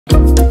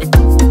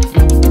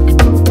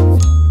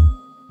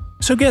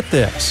So get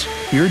this,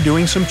 you're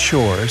doing some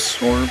chores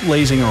or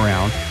lazing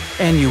around,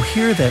 and you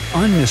hear that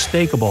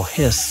unmistakable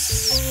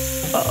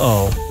hiss.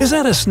 Uh-oh, is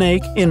that a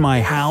snake in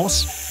my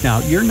house? Now,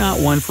 you're not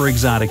one for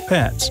exotic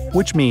pets,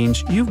 which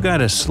means you've got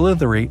a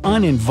slithery,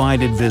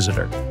 uninvited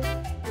visitor.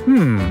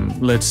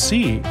 Let's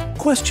see.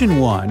 Question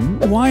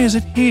 1, why is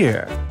it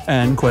here?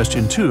 And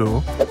question 2,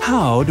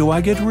 how do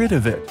I get rid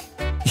of it?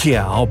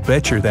 Yeah, I'll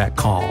bet you're that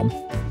calm.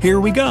 Here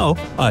we go,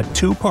 a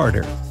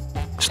two-parter.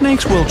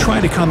 Snakes will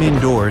try to come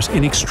indoors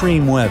in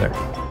extreme weather.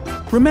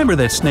 Remember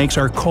that snakes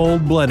are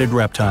cold-blooded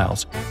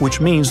reptiles,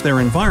 which means their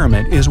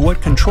environment is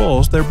what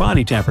controls their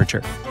body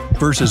temperature.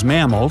 Versus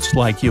mammals,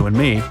 like you and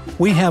me,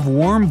 we have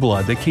warm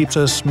blood that keeps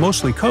us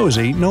mostly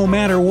cozy no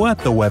matter what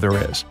the weather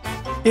is.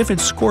 If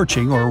it's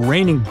scorching or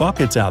raining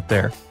buckets out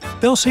there,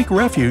 they'll seek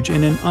refuge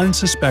in an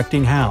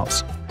unsuspecting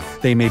house.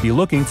 They may be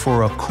looking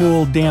for a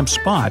cool, damp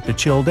spot to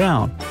chill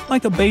down,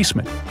 like a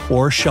basement,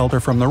 or shelter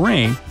from the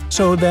rain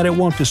so that it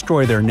won't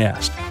destroy their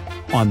nest.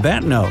 On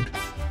that note,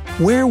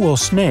 where will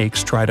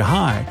snakes try to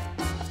hide?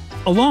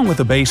 Along with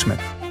the basement,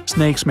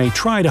 snakes may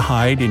try to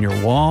hide in your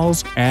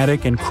walls,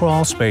 attic, and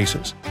crawl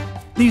spaces.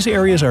 These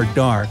areas are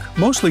dark,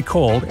 mostly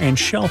cold, and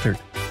sheltered,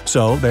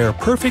 so they are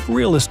perfect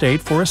real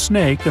estate for a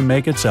snake to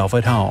make itself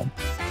at home.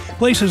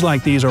 Places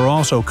like these are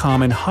also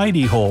common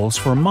hidey holes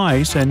for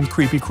mice and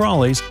creepy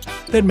crawlies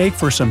that make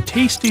for some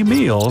tasty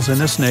meals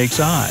in a snake's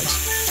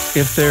eyes.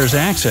 If there's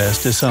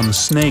access to some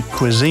snake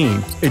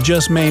cuisine, it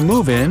just may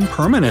move in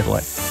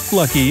permanently.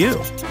 Lucky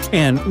you.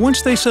 And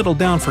once they settle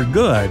down for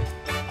good,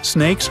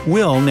 snakes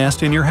will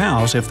nest in your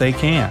house if they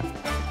can.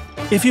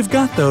 If you've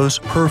got those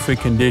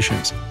perfect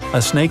conditions,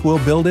 a snake will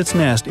build its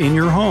nest in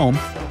your home,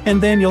 and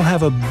then you'll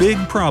have a big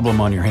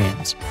problem on your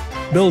hands.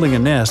 Building a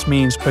nest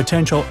means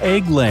potential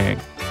egg laying.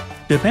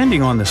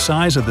 Depending on the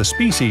size of the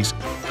species,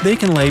 they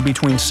can lay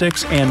between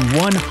 6 and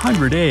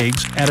 100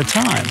 eggs at a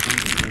time.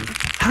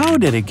 How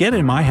did it get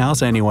in my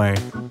house anyway?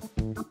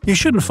 You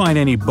shouldn't find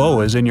any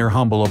boas in your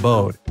humble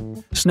abode.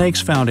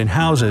 Snakes found in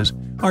houses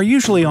are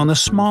usually on the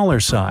smaller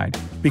side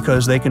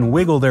because they can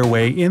wiggle their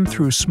way in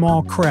through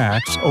small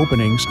cracks,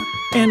 openings,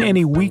 and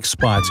any weak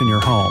spots in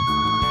your home.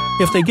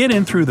 If they get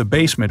in through the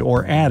basement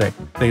or attic,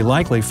 they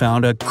likely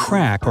found a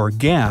crack or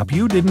gap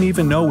you didn't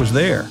even know was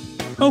there.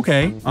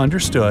 Okay,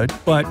 understood,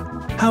 but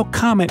how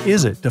common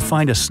is it to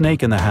find a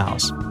snake in the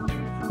house?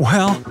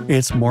 Well,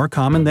 it's more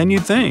common than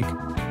you'd think.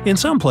 In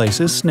some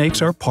places,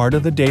 snakes are part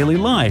of the daily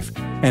life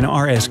and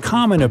are as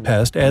common a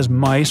pest as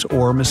mice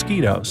or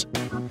mosquitoes.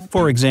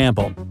 For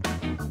example,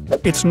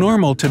 it's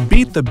normal to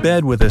beat the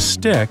bed with a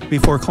stick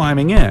before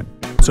climbing in,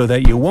 so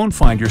that you won't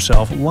find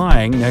yourself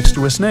lying next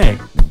to a snake.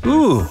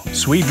 Ooh,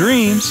 sweet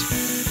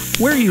dreams!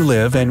 Where you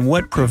live and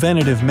what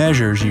preventative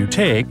measures you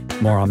take,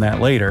 more on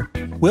that later,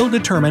 will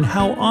determine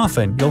how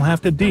often you'll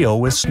have to deal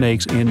with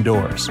snakes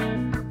indoors.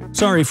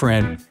 Sorry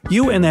friend,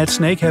 you and that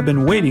snake have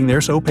been waiting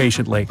there so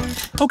patiently.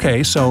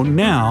 Okay, so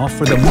now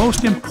for the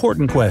most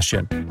important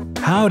question.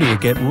 How do you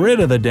get rid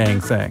of the dang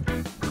thing?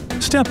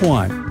 Step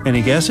 1.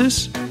 Any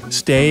guesses?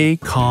 Stay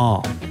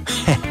calm.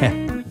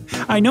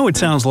 I know it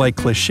sounds like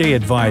cliché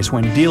advice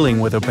when dealing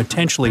with a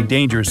potentially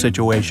dangerous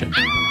situation.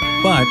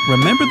 But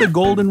remember the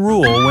golden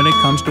rule when it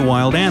comes to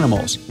wild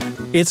animals.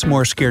 It's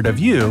more scared of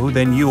you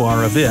than you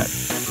are of it.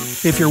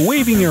 If you're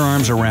waving your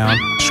arms around,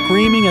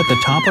 screaming at the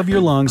top of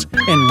your lungs,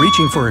 and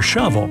reaching for a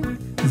shovel,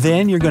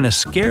 then you're going to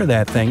scare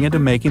that thing into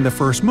making the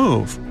first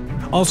move.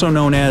 Also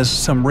known as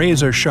some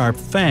razor-sharp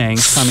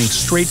fangs coming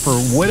straight for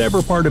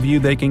whatever part of you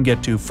they can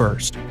get to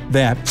first.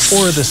 That,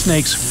 or the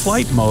snake's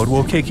flight mode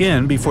will kick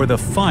in before the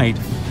fight,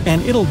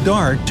 and it'll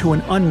dart to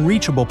an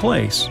unreachable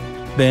place.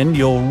 Then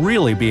you'll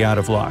really be out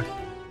of luck.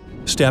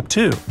 Step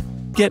 2.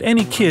 Get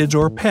any kids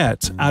or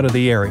pets out of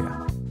the area.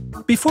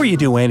 Before you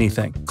do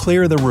anything,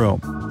 clear the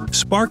room.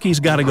 Sparky's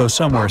gotta go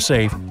somewhere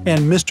safe, and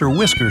Mr.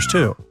 Whiskers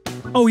too.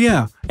 Oh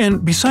yeah,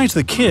 and besides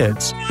the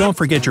kids, don't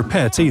forget your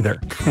pets either.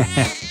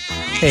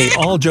 Hey,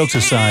 all jokes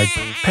aside,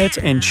 pets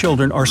and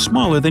children are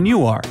smaller than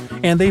you are,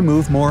 and they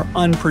move more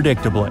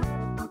unpredictably.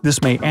 This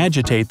may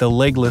agitate the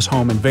legless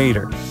home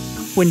invader.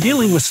 When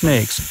dealing with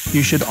snakes,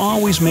 you should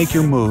always make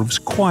your moves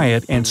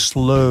quiet and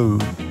slow.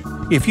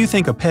 If you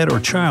think a pet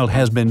or child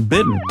has been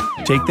bitten,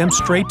 take them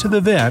straight to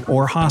the vet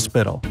or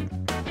hospital.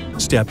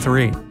 Step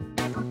 3.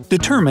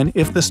 Determine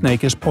if the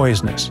snake is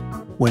poisonous.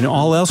 When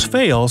all else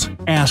fails,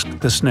 ask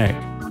the snake.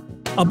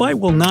 A bite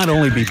will not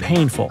only be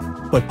painful,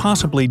 but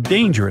possibly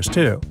dangerous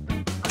too.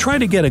 Try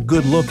to get a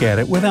good look at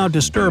it without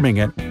disturbing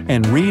it,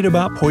 and read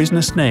about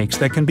poisonous snakes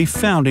that can be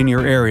found in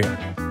your area.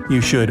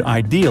 You should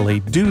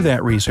ideally do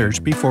that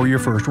research before your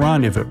first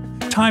rendezvous.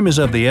 Time is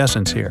of the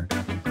essence here.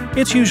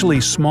 It's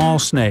usually small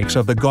snakes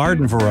of the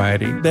garden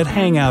variety that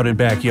hang out in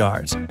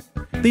backyards.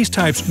 These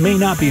types may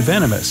not be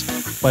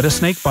venomous, but a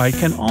snake bite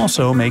can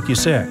also make you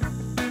sick.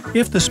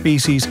 If the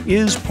species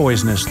is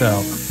poisonous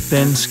though,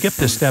 then skip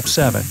to step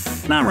 7.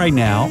 Not right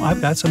now, I've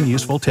got some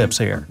useful tips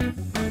here.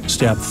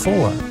 Step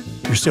 4.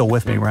 You're still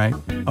with me, right?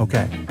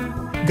 Okay.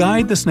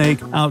 Guide the snake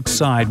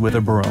outside with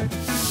a broom.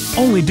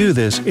 Only do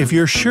this if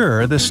you're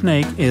sure the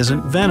snake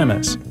isn't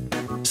venomous.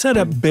 Set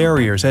up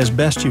barriers as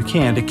best you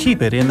can to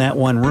keep it in that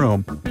one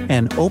room,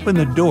 and open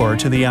the door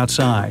to the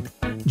outside.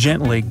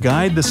 Gently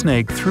guide the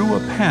snake through a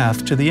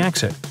path to the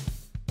exit.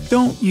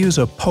 Don't use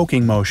a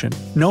poking motion.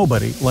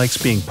 Nobody likes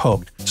being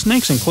poked,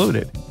 snakes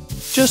included.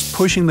 Just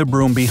pushing the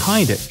broom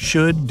behind it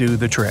should do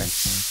the trick.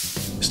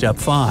 Step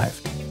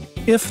 5.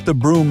 If the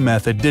broom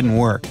method didn't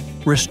work,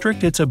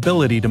 restrict its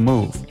ability to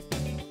move.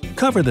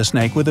 Cover the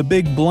snake with a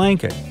big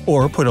blanket,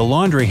 or put a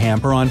laundry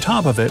hamper on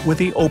top of it with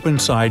the open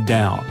side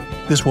down.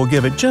 This will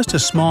give it just a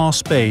small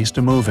space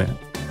to move in.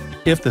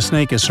 If the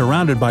snake is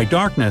surrounded by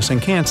darkness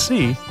and can't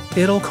see,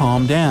 it'll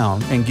calm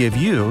down and give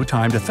you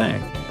time to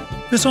think.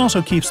 This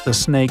also keeps the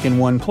snake in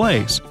one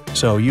place,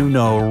 so you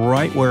know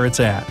right where it's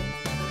at.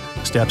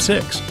 Step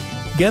 6.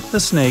 Get the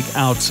snake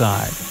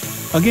outside.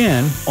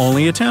 Again,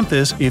 only attempt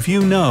this if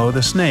you know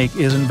the snake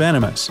isn't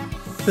venomous.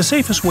 The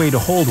safest way to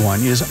hold one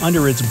is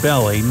under its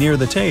belly near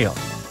the tail.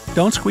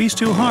 Don't squeeze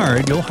too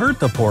hard, you'll hurt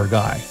the poor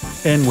guy.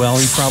 And well,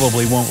 he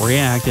probably won't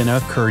react in a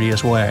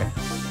courteous way.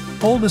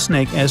 Hold the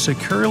snake as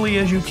securely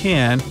as you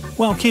can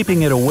while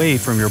keeping it away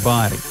from your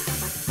body.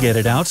 Get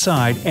it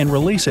outside and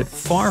release it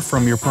far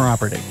from your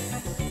property.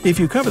 If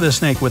you cover the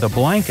snake with a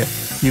blanket,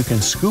 you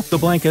can scoop the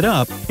blanket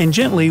up and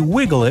gently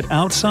wiggle it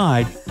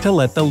outside to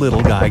let the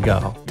little guy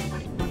go.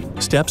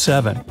 Step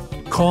 7.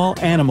 Call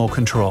animal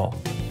control.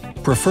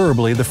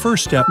 Preferably the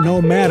first step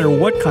no matter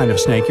what kind of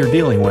snake you're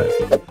dealing with.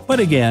 But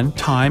again,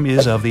 time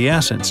is of the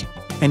essence,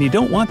 and you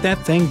don't want that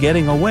thing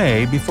getting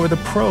away before the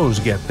pros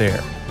get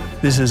there.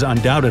 This is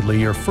undoubtedly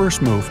your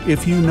first move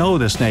if you know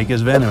the snake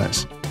is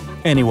venomous.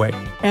 Anyway,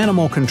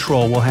 animal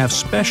control will have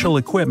special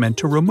equipment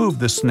to remove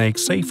the snake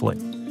safely.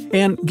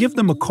 And give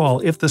them a call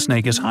if the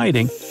snake is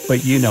hiding,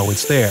 but you know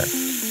it's there.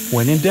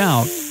 When in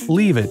doubt,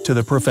 leave it to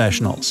the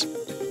professionals.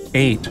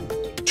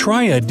 8.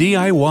 Try a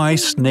DIY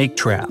snake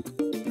trap.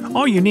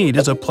 All you need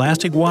is a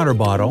plastic water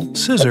bottle,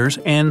 scissors,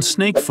 and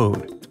snake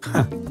food.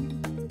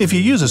 If you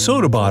use a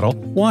soda bottle,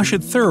 wash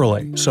it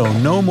thoroughly so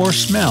no more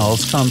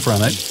smells come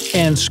from it,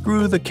 and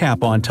screw the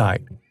cap on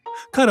tight.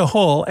 Cut a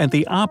hole at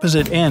the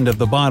opposite end of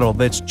the bottle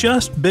that's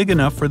just big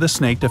enough for the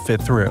snake to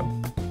fit through.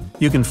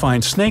 You can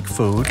find snake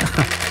food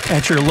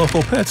at your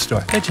local pet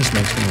store. That just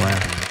makes me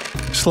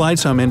laugh. Slide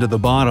some into the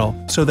bottle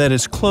so that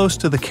it's close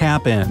to the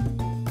cap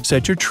end.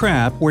 Set your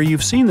trap where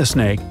you've seen the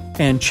snake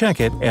and check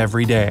it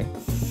every day.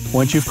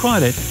 Once you've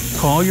caught it,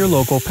 call your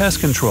local pest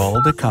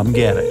control to come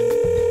get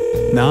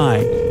it.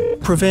 9.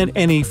 Prevent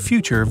any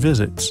future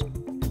visits.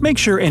 Make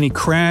sure any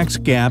cracks,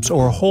 gaps,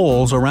 or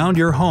holes around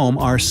your home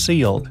are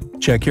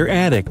sealed. Check your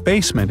attic,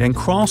 basement, and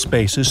crawl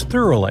spaces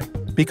thoroughly,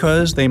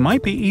 because they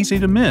might be easy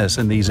to miss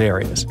in these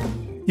areas.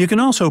 You can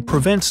also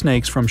prevent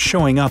snakes from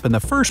showing up in the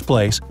first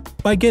place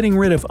by getting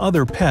rid of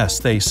other pests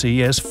they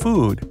see as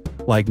food,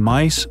 like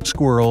mice,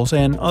 squirrels,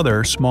 and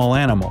other small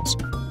animals.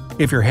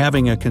 If you're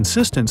having a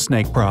consistent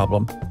snake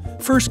problem,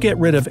 first get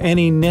rid of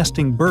any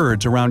nesting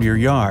birds around your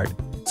yard,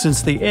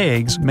 since the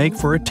eggs make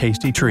for a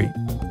tasty treat.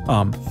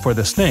 For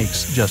the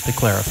snakes, just to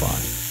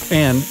clarify.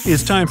 And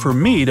it's time for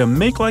me to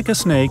make like a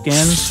snake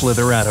and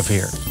slither out of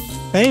here.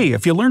 Hey,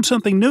 if you learned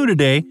something new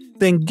today,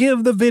 then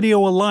give the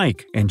video a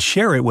like and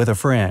share it with a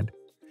friend.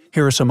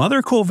 Here are some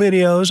other cool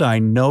videos I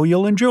know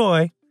you'll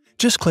enjoy.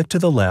 Just click to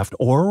the left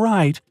or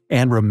right,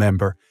 and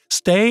remember,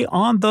 stay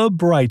on the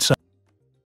bright side.